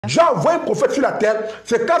J'ai envoyé un prophète sur la terre,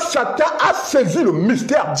 c'est quand Satan a saisi le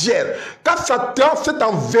mystère d'hier. Quand Satan s'est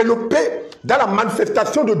enveloppé dans la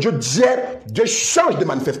manifestation de Dieu d'hier, Dieu change de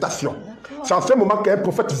manifestation. C'est en ce moment qu'un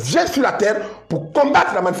prophète vient sur la terre pour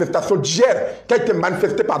combattre la manifestation d'hier qui a été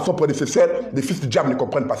manifestée par son prédécesseur. Les fils du diable ne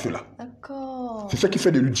comprennent pas cela. C'est ce qui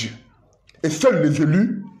fait de lui Dieu. Et seuls les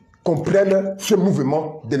élus comprennent ce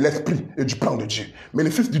mouvement de l'esprit et du plan de Dieu. Mais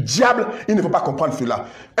les fils du diable, ils ne vont pas comprendre cela.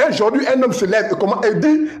 Aujourd'hui, un homme se lève et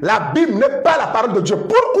dit, la Bible n'est pas la parole de Dieu.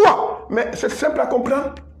 Pourquoi? Mais c'est simple à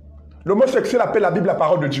comprendre. L'homosexuel appelle la Bible la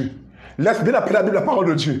parole de Dieu. Lesbien appelle la Bible la parole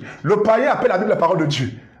de Dieu. Le païen appelle la Bible la parole de Dieu.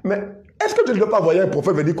 Mais est-ce que Dieu ne doit pas envoyer un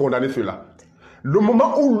prophète venir condamner cela? Du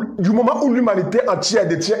moment où l'humanité entière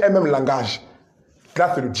détient un même langage,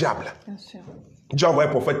 là c'est le diable. Bien sûr. Dieu envoie un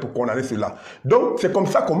prophète pour condamner cela. Donc, c'est comme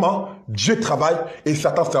ça comment Dieu travaille et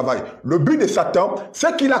Satan travaille. Le but de Satan,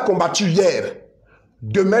 c'est qu'il a combattu hier.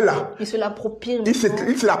 Demain là, il se l'approprie. Il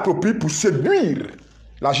se l'approprie pour séduire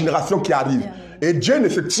la génération qui arrive. Et Dieu ne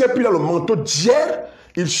se tient plus dans le manteau d'hier.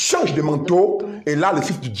 Il change de manteau. Et là, les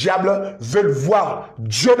fils du diable veulent voir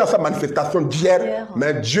Dieu dans sa manifestation d'hier.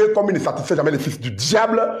 Mais Dieu, comme il ne satisfait jamais les fils du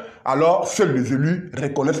diable, alors seuls les élus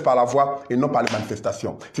reconnaissent par la voix et non par les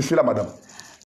manifestations. C'est cela, madame.